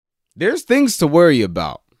there's things to worry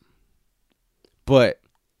about, but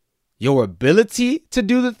your ability to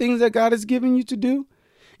do the things that God has given you to do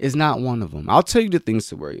is not one of them. I'll tell you the things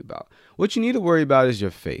to worry about. What you need to worry about is your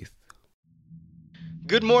faith.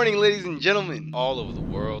 Good morning, ladies and gentlemen, all over the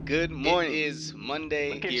world. Good morning. It is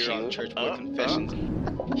Monday here on Church Boy Confessions.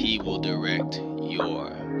 He will direct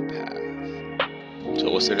your path. So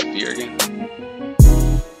what's there to fear again?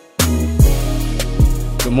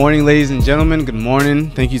 Good morning, ladies and gentlemen. Good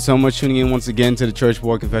morning. Thank you so much for tuning in once again to the Church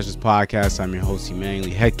Boy Confessions podcast. I'm your host,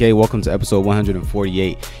 Emmanuel Heke. Welcome to episode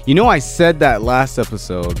 148. You know, I said that last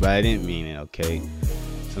episode, but I didn't mean it, okay?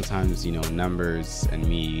 Sometimes, numbers and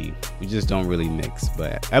me, we just don't really mix.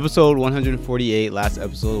 But episode 148, last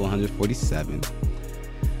episode 147.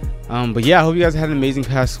 But yeah, I hope you guys had an amazing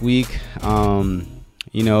past week. We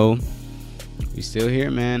still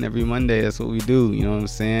here, man. Every Monday, that's what we do. You know what I'm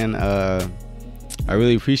saying? I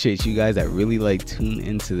really appreciate you guys that really tune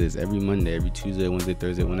into this every Monday, every Tuesday, Wednesday,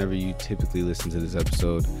 Thursday, whenever you typically listen to this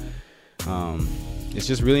episode. It's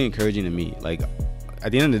just really encouraging to me.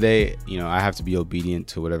 At the end of the day, I have to be obedient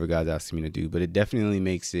to whatever God's asking me to do, but it definitely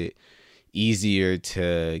makes it easier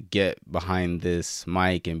to get behind this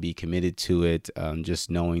mic and be committed to it.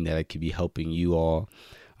 Just knowing that I could be helping you all.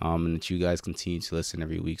 And that you guys continue to listen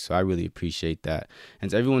every week. So I really appreciate that. And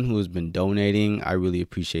to everyone who has been donating, I really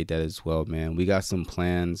appreciate that as well, man. We got some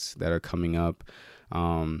plans that are coming up.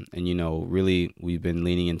 Really, we've been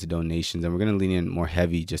leaning into donations, and we're going to lean in more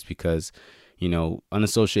heavy just because,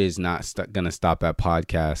 Unassociated is not going to stop at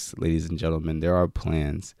podcasts, ladies and gentlemen. There are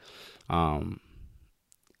plans. And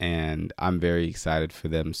I'm very excited for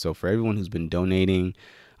them. So for everyone who's been donating,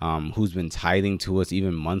 who's been tithing to us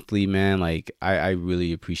even monthly, man, I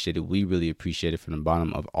really appreciate it. We really appreciate it from the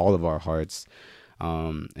bottom of all of our hearts.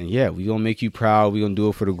 And yeah, we gonna make you proud. We gonna do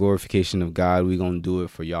it for the glorification of God. We gonna do it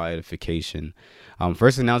for y'all edification.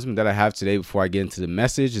 First announcement that I have today before I get into the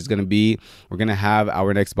message is gonna be, we're gonna have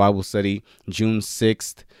our next Bible study June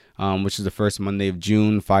 6th. Which is the first Monday of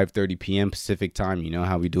June, 5:30 p.m. Pacific time. You know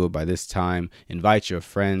how we do it by this time. Invite your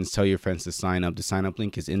friends. Tell your friends to sign up. The sign up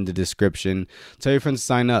link is in the description. Tell your friends to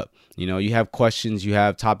sign up. You have questions, you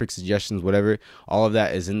have topic suggestions, whatever. All of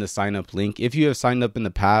that is in the sign up link. If you have signed up in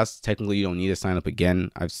the past, technically you don't need to sign up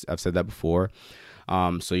again. I've said that before.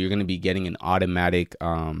 So you're going to be getting an automatic,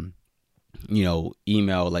 email,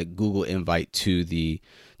 Google invite to the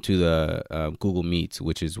Google Meet,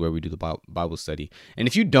 which is where we do the Bible study. And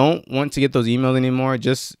if you don't want to get those emails anymore,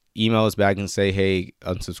 just email us back and say, hey,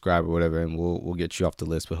 unsubscribe or whatever, and we'll get you off the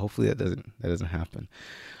list. But hopefully that doesn't happen.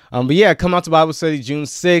 But yeah, come out to Bible study June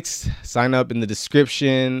 6th. Sign up in the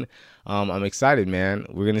description. I'm excited, man.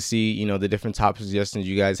 We're gonna see, the different topic suggestions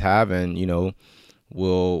you guys have, and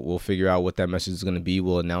we'll figure out what that message is gonna be.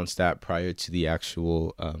 We'll announce that prior to the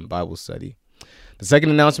actual Bible study. The second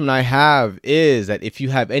announcement I have is that if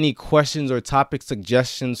you have any questions or topic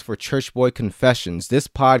suggestions for Church Boy Confessions, this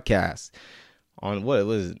podcast on what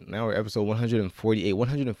was it? Now we're episode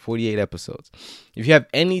 148 episodes. If you have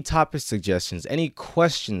any topic suggestions, any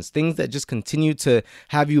questions, things that just continue to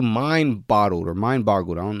have you mind boggled, I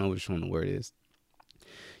don't know which one the word is.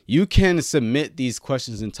 You can submit these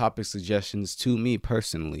questions and topic suggestions to me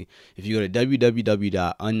personally if you go to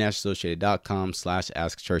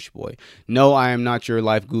www.unnaturalassociated.com/askchurchboy. No, I am not your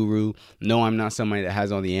life guru. No, I'm not somebody that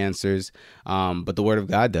has all the answers. But the word of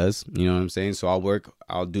God does. You know what I'm saying? So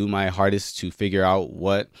I'll do my hardest to figure out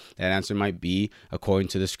what that answer might be according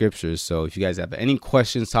to the scriptures. So if you guys have any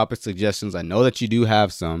questions, topic suggestions, I know that you do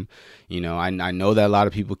have some. I know that a lot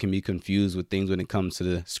of people can be confused with things when it comes to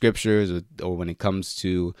the scriptures or when it comes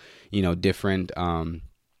to, different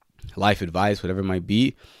life advice, whatever it might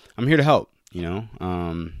be. I'm here to help,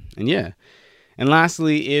 and yeah. And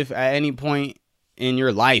lastly, if at any point in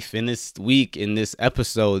your life, in this week, in this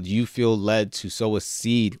episode, you feel led to sow a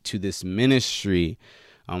seed to this ministry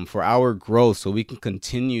for our growth so we can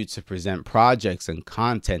continue to present projects and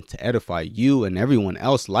content to edify you and everyone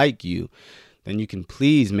else like you, then you can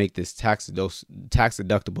please make this tax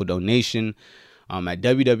deductible donation at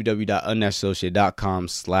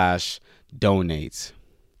www.unnaturalassociated.com/donate.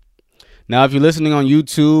 Now, if you're listening on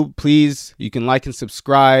YouTube, please, you can like and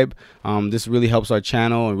subscribe. This really helps our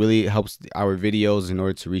channel and really helps our videos in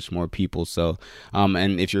order to reach more people. So,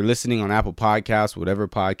 and if you're listening on Apple Podcasts, whatever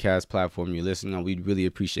podcast platform you're listening on, we'd really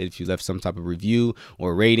appreciate if you left some type of review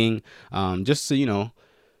or rating, just so,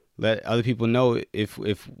 let other people know if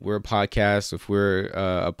we're a podcast, if we're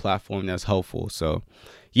a platform that's helpful. So,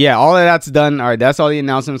 yeah, all of that's done. All right, that's all the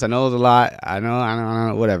announcements. I know it was a lot. I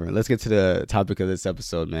know, whatever. Let's get to the topic of this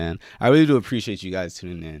episode, man. I really do appreciate you guys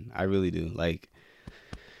tuning in. I really do.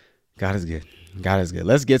 God is good. God is good.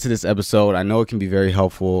 Let's get to this episode. I know it can be very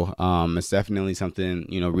helpful. It's definitely something,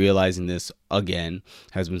 realizing this again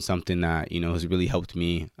has been something that, has really helped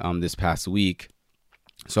me this past week.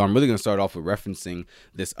 So I'm really going to start off with referencing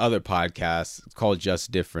this other podcast. It's called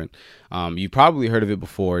Just Different. You probably heard of it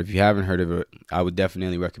before. If you haven't heard of it, I would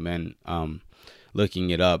definitely recommend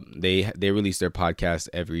looking it up. They release their podcast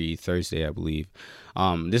every Thursday, I believe.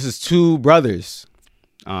 This is two brothers.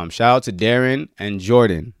 Shout out to Darren and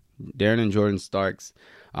Jordan Starks,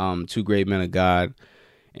 two great men of God.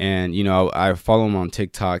 And, I follow them on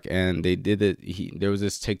TikTok, and they did it. There was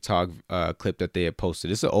this TikTok clip that they had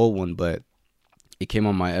posted. It's an old one, but it came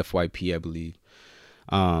on my FYP, I believe.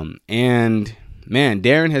 And man,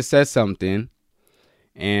 Darren has said something,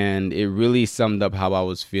 and it really summed up how I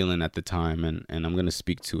was feeling at the time. And I'm going to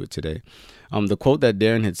speak to it today. The quote that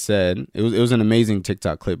Darren had said, it was an amazing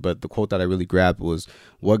TikTok clip, but the quote that I really grabbed was,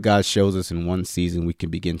 "What God shows us in one season, we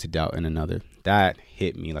can begin to doubt in another." That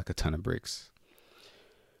hit me like a ton of bricks.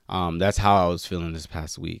 That's how I was feeling this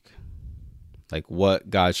past week. Like, what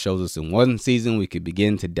God shows us in one season, we could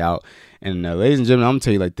begin to doubt. And ladies and gentlemen, I'm gonna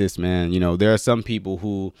tell you like this, man. There are some people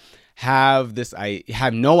who have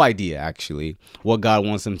no idea actually what God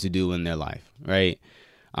wants them to do in their life, right?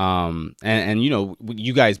 And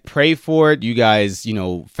you guys pray for it, you guys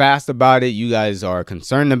fast about it, you guys are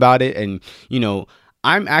concerned about it, and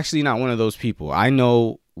I'm actually not one of those people. I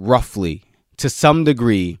know roughly, to some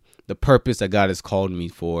degree, the purpose that God has called me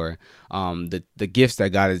for, the gifts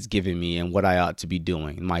that God has given me, and what I ought to be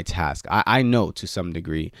doing, my task. I know to some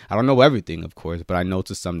degree. I don't know everything, of course, but I know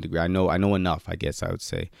to some degree. I know enough, I guess I would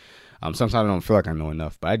say. Sometimes I don't feel like I know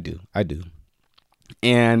enough, but I do.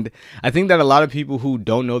 And I think that a lot of people who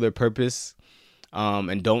don't know their purpose,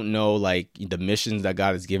 and don't know like the missions that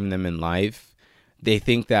God has given them in life, they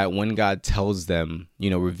think that when God tells them,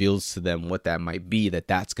 reveals to them what that might be,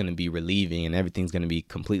 that's going to be relieving and everything's going to be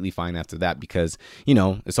completely fine after that because,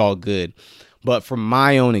 it's all good. But from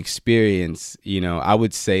my own experience, I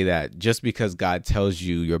would say that just because God tells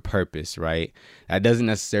you your purpose, right, that doesn't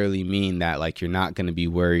necessarily mean that like you're not going to be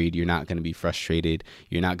worried, you're not going to be frustrated,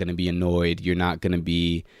 you're not going to be annoyed, you're not going to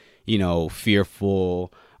be,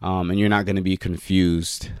 fearful, and you're not going to be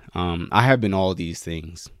confused. I have been all these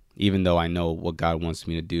things, even though I know what God wants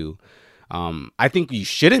me to do. I think you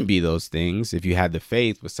shouldn't be those things if you had the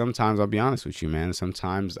faith, but sometimes I'll be honest with you, man.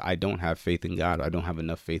 Sometimes I don't have faith in God. I don't have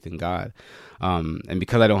enough faith in God. And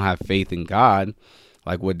because I don't have faith in God,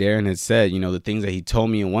 like what Darren had said, the things that he told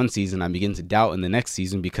me in one season, I begin to doubt in the next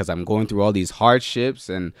season because I'm going through all these hardships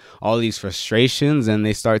and all these frustrations, and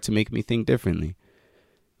they start to make me think differently.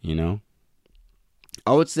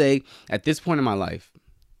 I would say at this point in my life,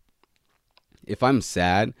 if I'm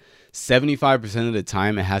sad, 75% of the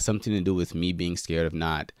time it has something to do with me being scared of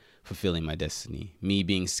not fulfilling my destiny, me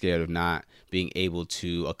being scared of not being able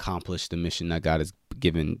to accomplish the mission that God has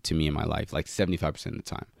given to me in my life, like 75% of the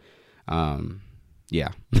time.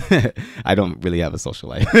 Yeah, I don't really have a social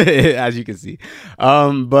life, as you can see.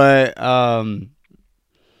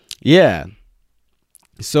 Yeah.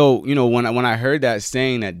 So, when I heard that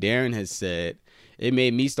saying that Darren has said, it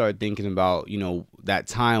made me start thinking about, that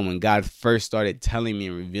time when God first started telling me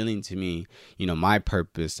and revealing to me, my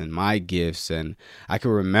purpose and my gifts. And I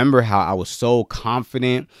can remember how I was so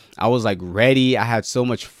confident. I was like ready. I had so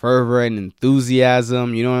much fervor and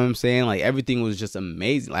enthusiasm. You know what I'm saying? Like everything was just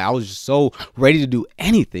amazing. Like I was just so ready to do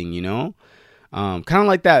anything, kind of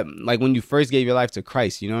like that, like when you first gave your life to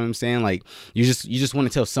Christ, you know what I'm saying? Like you just want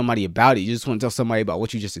to tell somebody about it. You just want to tell somebody about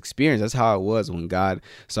what you just experienced. That's how it was when God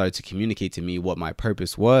started to communicate to me what my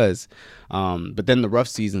purpose was. But then the rough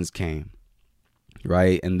seasons came,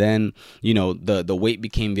 right? And then, the wait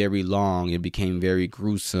became very long. It became very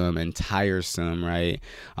gruesome and tiresome, right?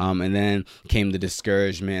 And then came the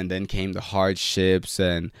discouragement, and then came the hardships,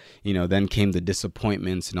 and, then came the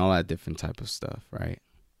disappointments and all that different type of stuff, right?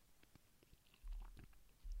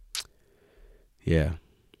 Yeah.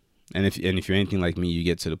 And if you're anything like me, you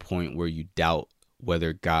get to the point where you doubt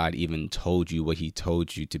whether God even told you what he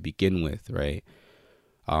told you to begin with, right?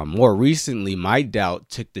 More recently, my doubt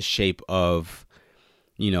took the shape of,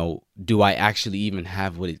 do I actually even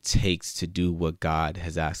have what it takes to do what God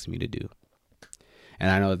has asked me to do? And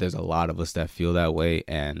I know that there's a lot of us that feel that way,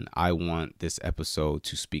 and I want this episode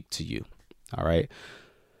to speak to you. All right.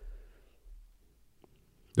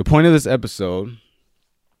 The point of this episode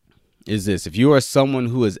is this: if you are someone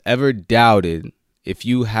who has ever doubted if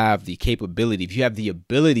you have the capability, if you have the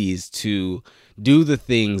abilities to do the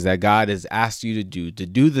things that God has asked you to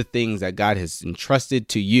do the things that God has entrusted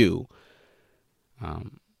to you,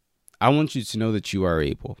 I want you to know that you are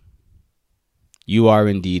able. You are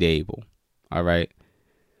indeed able. All right.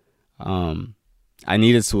 I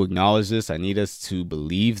need us to acknowledge this. I need us to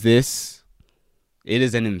believe this. It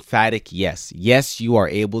is an emphatic yes. Yes, you are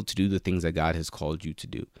able to do the things that God has called you to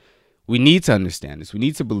do. We need to understand this. We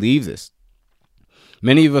need to believe this.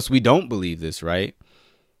 Many of us, we don't believe this, right?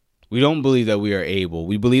 We don't believe that we are able.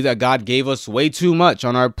 We believe that God gave us way too much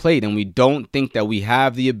on our plate, and we don't think that we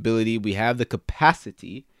have the ability, we have the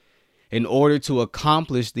capacity in order to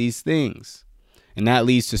accomplish these things. And that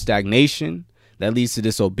leads to stagnation. That leads to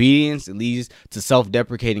disobedience. It leads to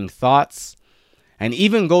self-deprecating thoughts. And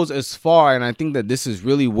even goes as far, and I think that this is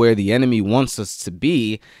really where the enemy wants us to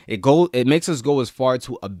be. It makes us go as far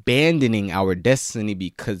to abandoning our destiny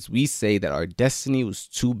because we say that our destiny was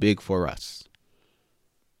too big for us.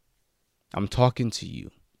 I'm talking to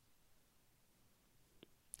you.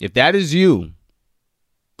 If that is you,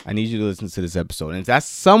 I need you to listen to this episode. And if that's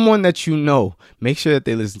someone that you know, make sure that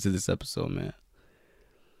they listen to this episode, man.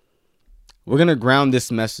 We're going to ground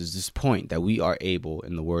this message, this point that we are able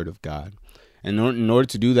in the word of God. And in order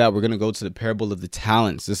to do that, we're going to go to the parable of the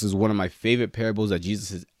talents. This is one of my favorite parables that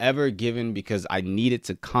Jesus has ever given because I needed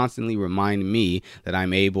to constantly remind me that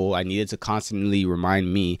I'm able. I needed to constantly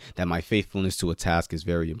remind me that my faithfulness to a task is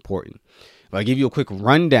very important. If I give you a quick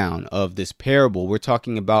rundown of this parable, we're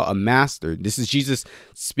talking about a master. This is Jesus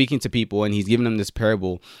speaking to people, and he's giving them this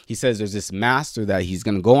parable. He says there's this master that he's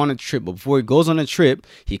going to go on a trip. But before he goes on a trip,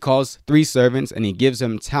 he calls 3 servants and he gives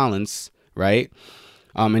them talents, right?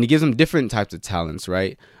 And he gives them different types of talents,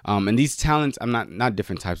 right? And these talents, not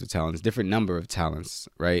different types of talents, different number of talents,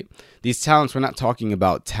 right? These talents, we're not talking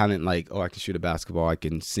about talent like, oh, I can shoot a basketball, I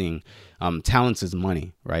can sing. Talents is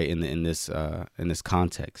money, right? In this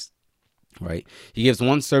context, right? He gives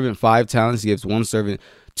one servant 5 talents, he gives one servant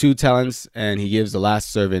 2 talents, and he gives the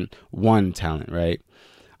last servant 1 talent, right?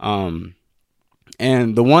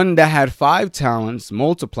 And the one that had 5 talents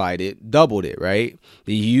multiplied it, doubled it, right?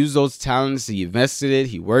 He used those talents, he invested it,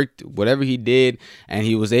 he worked, whatever he did, and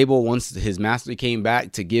he was able, once his master came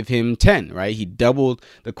back, to give him 10, right? He doubled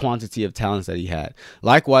the quantity of talents that he had.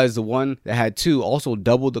 Likewise, the one that had 2 also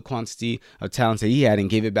doubled the quantity of talents that he had and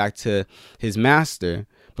gave it back to his master.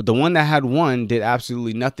 But the one that had 1 did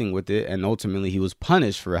absolutely nothing with it, and ultimately he was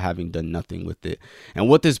punished for having done nothing with it. And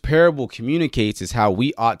what this parable communicates is how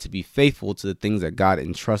we ought to be faithful to the things that God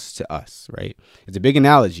entrusts to us, right? It's a big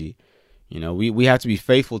analogy. You know, we have to be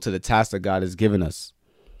faithful to the task that God has given us,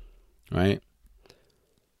 right?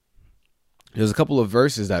 There's a couple of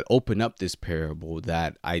verses that open up this parable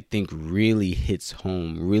that I think really hits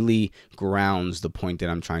home, really grounds the point that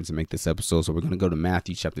I'm trying to make this episode. So we're going to go to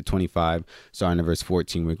Matthew chapter 25, starting at verse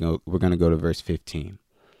 14. We're going to go to verse 15.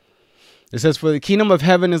 It says, "For the kingdom of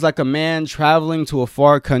heaven is like a man traveling to a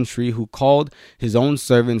far country who called his own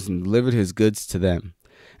servants and delivered his goods to them.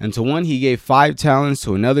 And to one he gave 5 talents,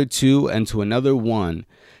 to another 2, and to another 1,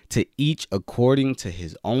 to each according to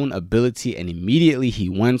his own ability, and immediately he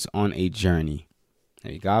went on a journey."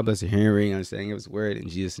 Hey, God bless your hearing, understanding of his word in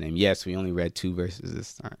Jesus' name. Yes, we only read 2 verses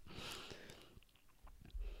this time.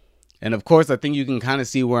 And of course, I think you can kind of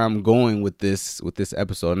see where I'm going with this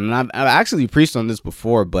episode. And I've actually preached on this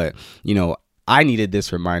before, but you know, I needed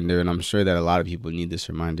this reminder, and I'm sure that a lot of people need this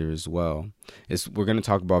reminder as well. We're going to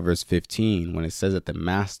talk about verse 15 when it says that the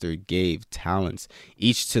master gave talents,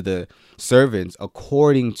 each to the servants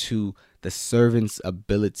according to the servants'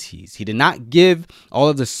 abilities. He did not give all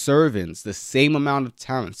of the servants the same amount of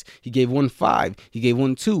talents. He gave one 5, he gave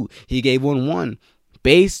one 2, he gave one 1,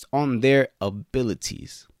 based on their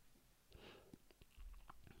abilities.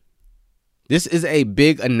 This is a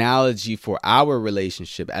big analogy for our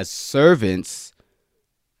relationship as servants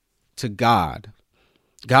to God.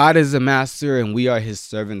 God is a master and we are his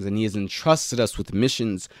servants, and he has entrusted us with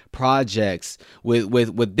missions, projects,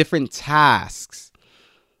 with different tasks.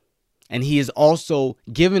 And he has also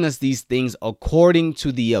given us these things according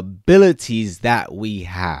to the abilities that we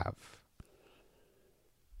have.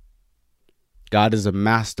 God is a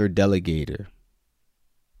master delegator.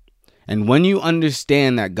 And when you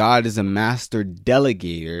understand that God is a master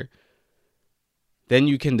delegator, then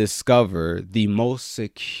you can discover the most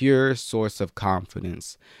secure source of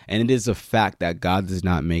confidence. And it is a fact that God does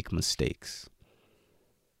not make mistakes.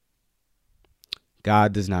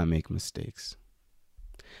 God does not make mistakes.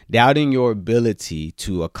 Doubting your ability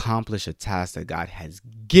to accomplish a task that God has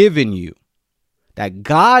given you, that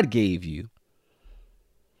God gave you,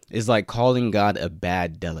 is like calling God a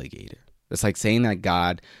bad delegator. It's like saying that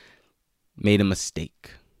God made a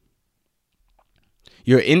mistake.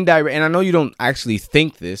 You're indirect, and I know you don't actually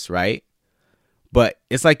think this, right? But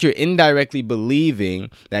it's like you're indirectly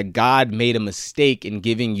believing that God made a mistake in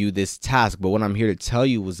giving you this task. But what I'm here to tell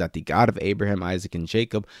you was that the God of Abraham, Isaac, and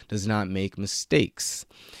Jacob does not make mistakes.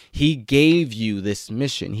 He gave you this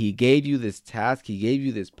mission. He gave you this task. He gave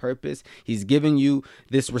you this purpose. He's given you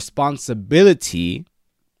this responsibility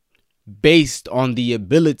based on the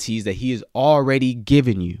abilities that he has already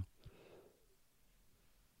given you.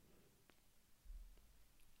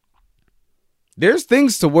 There's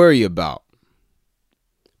things to worry about,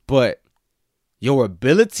 but your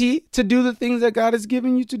ability to do the things that God has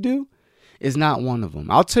given you to do is not one of them.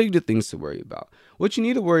 I'll tell you the things to worry about. What you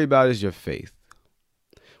need to worry about is your faith.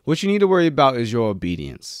 What you need to worry about is your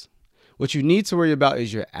obedience. What you need to worry about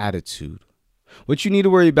is your attitude. What you need to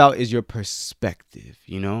worry about is your perspective,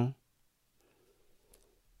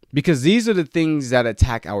 Because these are the things that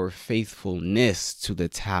attack our faithfulness to the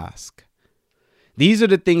task. These are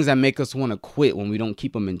the things that make us want to quit when we don't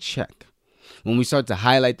keep them in check. When we start to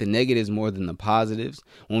highlight the negatives more than the positives.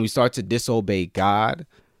 When we start to disobey God.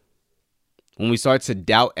 When we start to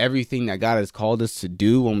doubt everything that God has called us to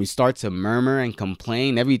do. When we start to murmur and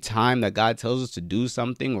complain every time that God tells us to do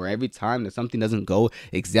something, or every time that something doesn't go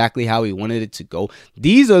exactly how he wanted it to go.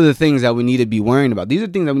 These are the things that we need to be worrying about. These are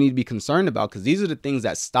things that we need to be concerned about, because these are the things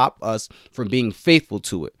that stop us from being faithful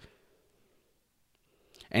to it.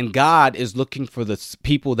 And God is looking for the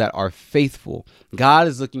people that are faithful. God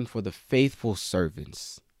is looking for the faithful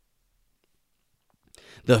servants.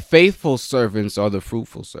 The faithful servants are the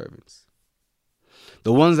fruitful servants.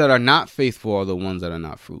 The ones that are not faithful are the ones that are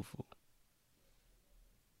not fruitful.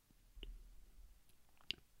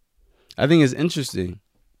 I think it's interesting.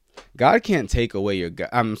 God can't take away your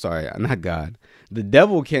I'm sorry, not God. The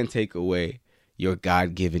devil can't take away your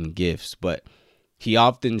God-given gifts, but he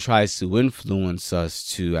often tries to influence us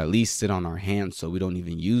to at least sit on our hands so we don't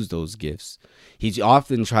even use those gifts. He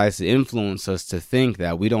often tries to influence us to think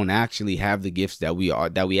that we don't actually have the gifts that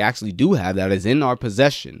we actually do have, that is in our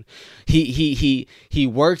possession. He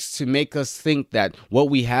works to make us think that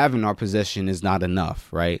what we have in our possession is not enough,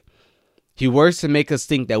 right? He works to make us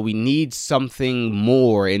think that we need something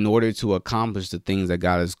more in order to accomplish the things that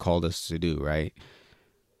God has called us to do, right?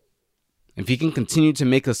 If he can continue to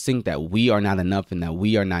make us think that we are not enough and that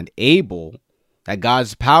we are not able, that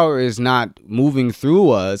God's power is not moving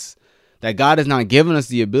through us, that God has not given us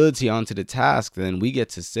the ability onto the task, then we get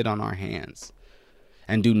to sit on our hands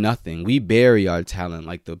and do nothing. We bury our talent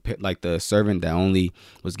like the servant that only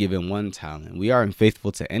was given one talent. We are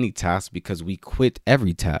unfaithful to any task because we quit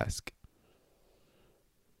every task.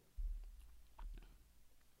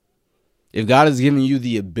 If God has given you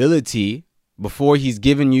the ability before he's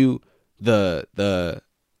given you the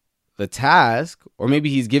task, or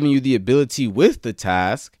maybe he's giving you the ability with the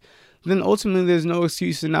task, then ultimately there's no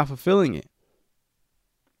excuse in not fulfilling it.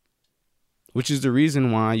 Which is the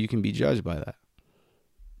reason why you can be judged by that.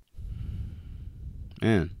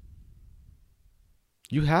 Man,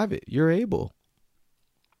 you have it. You're able.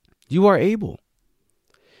 You are able.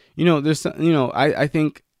 I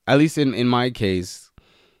think, at least in my case,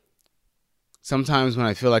 sometimes when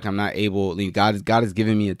I feel like I'm not able, God has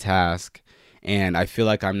given me a task and I feel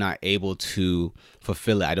like I'm not able to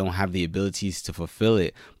fulfill it. I don't have the abilities to fulfill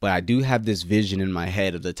it, but I do have this vision in my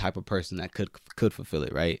head of the type of person that could fulfill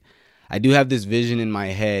it, right? I do have this vision in my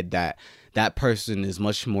head that person is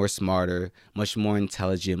much more smarter, much more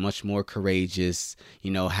intelligent, much more courageous,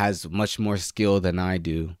 has much more skill than I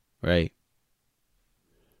do, right?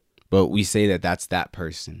 But we say that that's that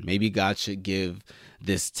person. Maybe God should give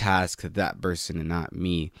this task to that person and not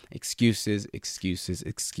me. Excuses, excuses,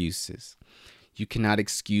 excuses. You cannot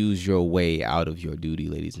excuse your way out of your duty,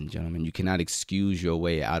 ladies and gentlemen. You cannot excuse your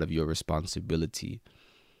way out of your responsibility.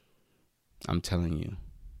 I'm telling you.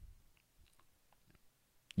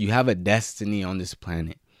 You have a destiny on this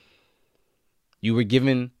planet. You were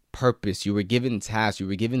given purpose. You were given tasks. You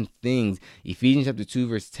were given things. Ephesians chapter 2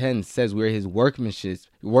 verse 10 says we're his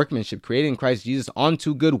workmanship created in Christ Jesus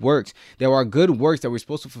unto good works. There are good works that we're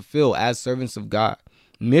supposed to fulfill as servants of God.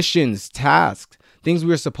 Missions, tasks, things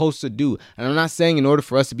we're supposed to do. And I'm not saying in order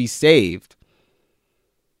for us to be saved,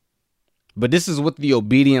 but this is what the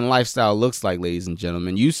obedient lifestyle looks like, ladies and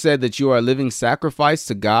gentlemen. You said that you are a living sacrifice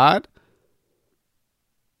to God,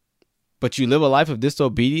 but you live a life of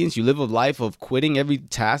disobedience. You live a life of quitting every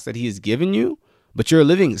task that he has given you, but you're a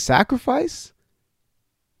living sacrifice.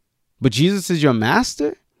 But Jesus is your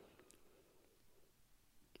master.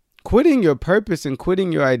 Quitting your purpose and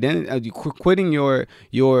quitting your identity, quitting your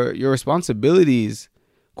responsibilities,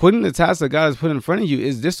 quitting the tasks that God has put in front of you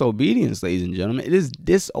is disobedience, ladies and gentlemen. It is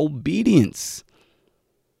disobedience.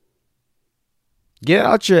 Get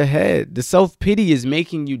out your head. The self-pity is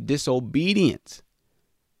making you disobedient.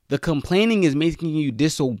 The complaining is making you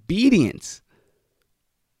disobedient.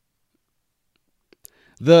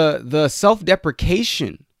 The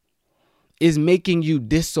self-deprecation is making you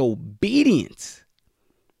disobedient.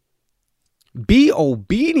 Be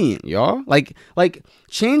obedient, y'all. Like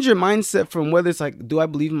change your mindset from whether it's like, do I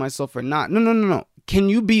believe in myself or not? No. Can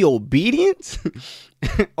you be obedient?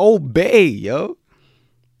 Obey, yo.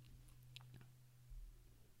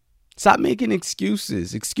 Stop making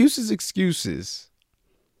excuses. Excuses.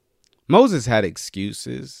 Moses had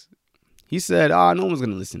excuses. He said, no one's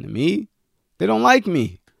going to listen to me. They don't like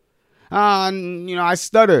me. I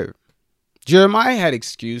stutter. Jeremiah had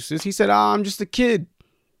excuses. He said, I'm just a kid.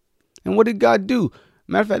 And what did God do?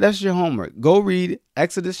 Matter of fact, that's your homework. Go read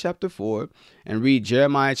Exodus chapter 4 and read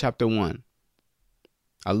Jeremiah chapter 1.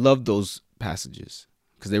 I love those passages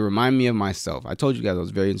because they remind me of myself. I told you guys I was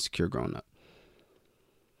very insecure growing up.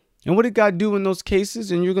 And what did God do in those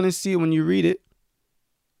cases? And you're going to see it when you read it.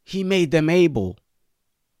 He made them able.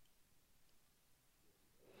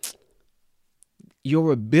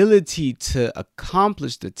 Your ability to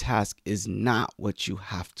accomplish the task is not what you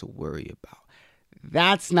have to worry about.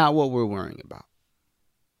 That's not what we're worrying about.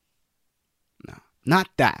 No, not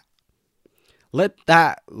that. Let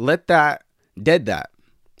that.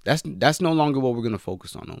 That's no longer what we're going to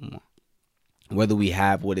focus on no more. Whether we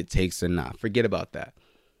have what it takes or not. Forget about that.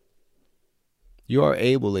 You are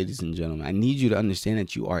able, ladies and gentlemen. I need you to understand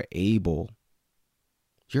that you are able.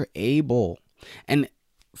 You're able. And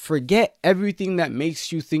forget everything that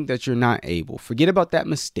makes you think that you're not able. Forget about that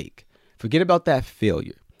mistake. Forget about that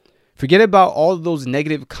failure. Forget about all of those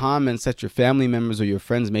negative comments that your family members or your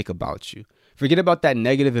friends make about you. Forget about that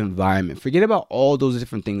negative environment. Forget about all those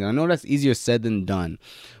different things. And I know that's easier said than done.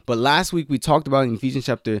 But last week we talked about in Ephesians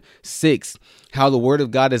chapter 6 how the word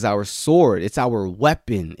of God is our sword. It's our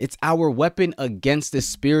weapon. It's our weapon against this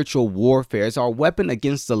spiritual warfare. It's our weapon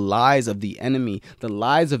against the lies of the enemy, the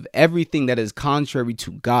lies of everything that is contrary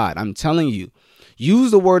to God. I'm telling you.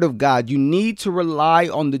 Use the word of God. You need to rely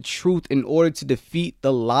on the truth in order to defeat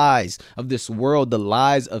the lies of this world, the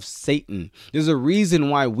lies of Satan. There's a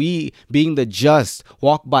reason why we, being the just,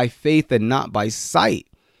 walk by faith and not by sight.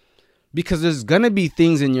 Because there's going to be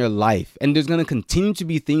things in your life, and there's going to continue to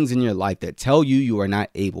be things in your life that tell you you are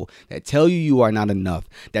not able, that tell you you are not enough,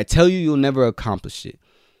 that tell you you'll never accomplish it.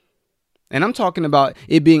 And I'm talking about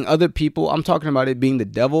it being other people. I'm talking about it being the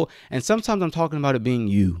devil. And sometimes I'm talking about it being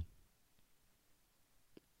you.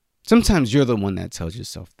 Sometimes you're the one that tells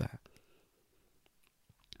yourself that.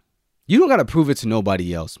 You don't got to prove it to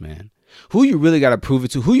nobody else, man. Who you really got to prove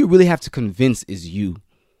it to, who you really have to convince is you.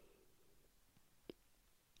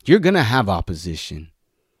 You're going to have opposition.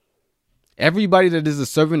 Everybody that is a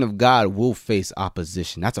servant of God will face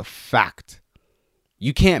opposition. That's a fact.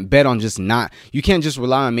 You can't bet on you can't just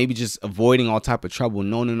rely on maybe just avoiding all type of trouble.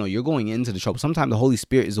 No. You're going into the trouble. Sometimes the Holy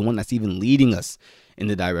Spirit is the one that's even leading us in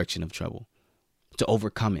the direction of trouble to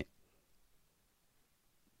overcome it.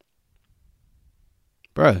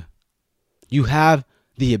 Bruh, you have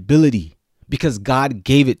the ability because God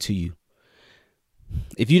gave it to you.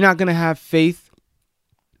 If you're not going to have faith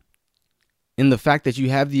in the fact that you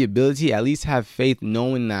have the ability, at least have faith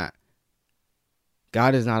knowing that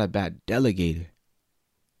God is not a bad delegator.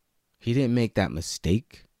 He didn't make that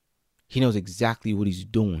mistake. He knows exactly what he's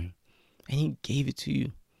doing. And he gave it to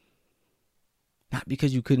you. Not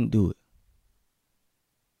because you couldn't do it.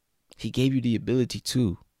 He gave you the ability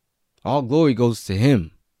to. All glory goes to him.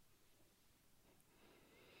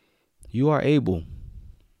 You are able.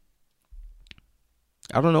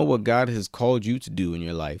 I don't know what God has called you to do in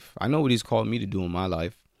your life. I know what he's called me to do in my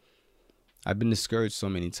life. I've been discouraged so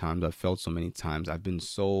many times. I've felt so many times. I've been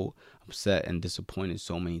so upset and disappointed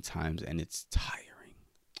so many times, and it's tiring.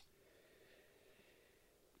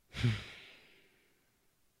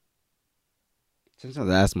 Sometimes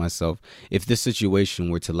I ask myself, if this situation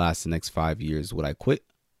were to last the next 5 years, would I quit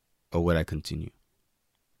or would I continue?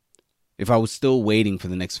 If I was still waiting for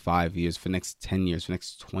the next 5 years, for the next 10 years, for the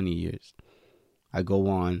next 20 years, I go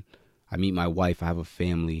on, I meet my wife, I have a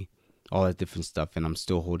family, all that different stuff, and I'm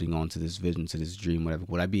still holding on to this vision, to this dream, whatever.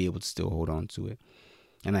 Would I be able to still hold on to it?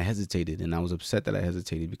 And I hesitated, and I was upset that I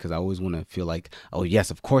hesitated because I always want to feel like, oh,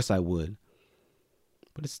 yes, of course I would.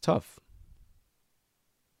 But it's tough.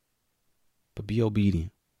 But be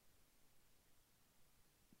obedient.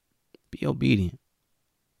 Be obedient.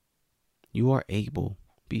 You are able.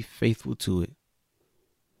 Be faithful to it.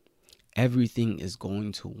 Everything is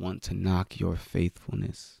going to want to knock your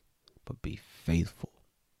faithfulness, but be faithful.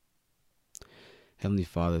 Heavenly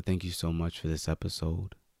Father, thank you so much for this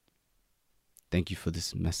episode. Thank you for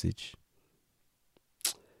this message.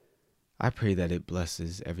 I pray that it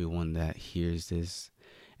blesses everyone that hears this.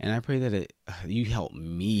 And I pray that you help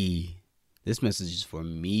me. This message is for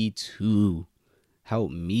me too.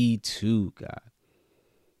 Help me too, God.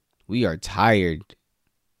 We are tired.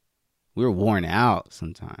 We're worn out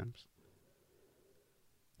sometimes.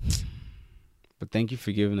 But thank you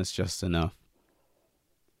for giving us just enough.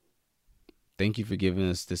 Thank you for giving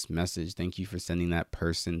us this message. Thank you for sending that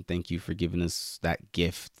person. Thank you for giving us that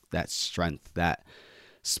gift, that strength, that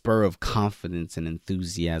spur of confidence and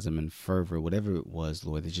enthusiasm and fervor, whatever it was,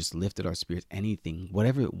 Lord, that just lifted our spirits, anything,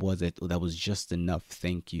 whatever it was that was just enough.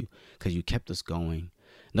 Thank you, because you kept us going.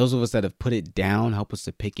 And those of us that have put it down, help us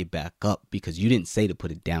to pick it back up, because you didn't say to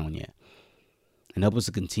put it down yet. And help us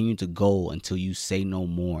to continue to go until you say no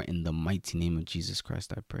more. In the mighty name of Jesus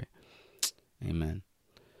Christ, I pray. Amen.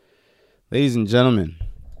 Ladies and gentlemen,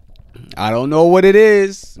 I don't know what it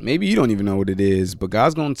is. Maybe you don't even know what it is, but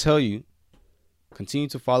God's going to tell you. Continue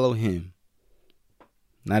to follow him.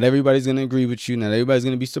 Not everybody's going to agree with you. Not everybody's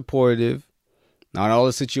going to be supportive. Not all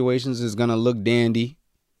the situations is going to look dandy.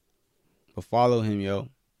 But follow him, yo.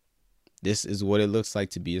 This is what it looks like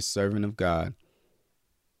to be a servant of God.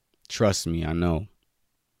 Trust me, I know.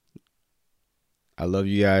 I love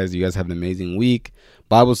you guys. You guys have an amazing week.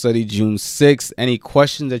 Bible study June 6th. Any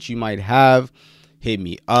questions that you might have, hit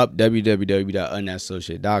me up,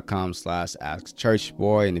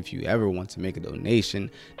 www.unassociate.com/askchurchboy. And if you ever want to make a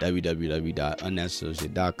donation,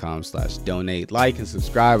 www.unassociate.com/donate. Like and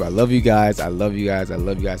subscribe. I love you guys. I love you guys. I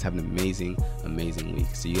love you guys. Have an amazing, amazing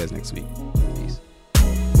week. See you guys next week. Peace.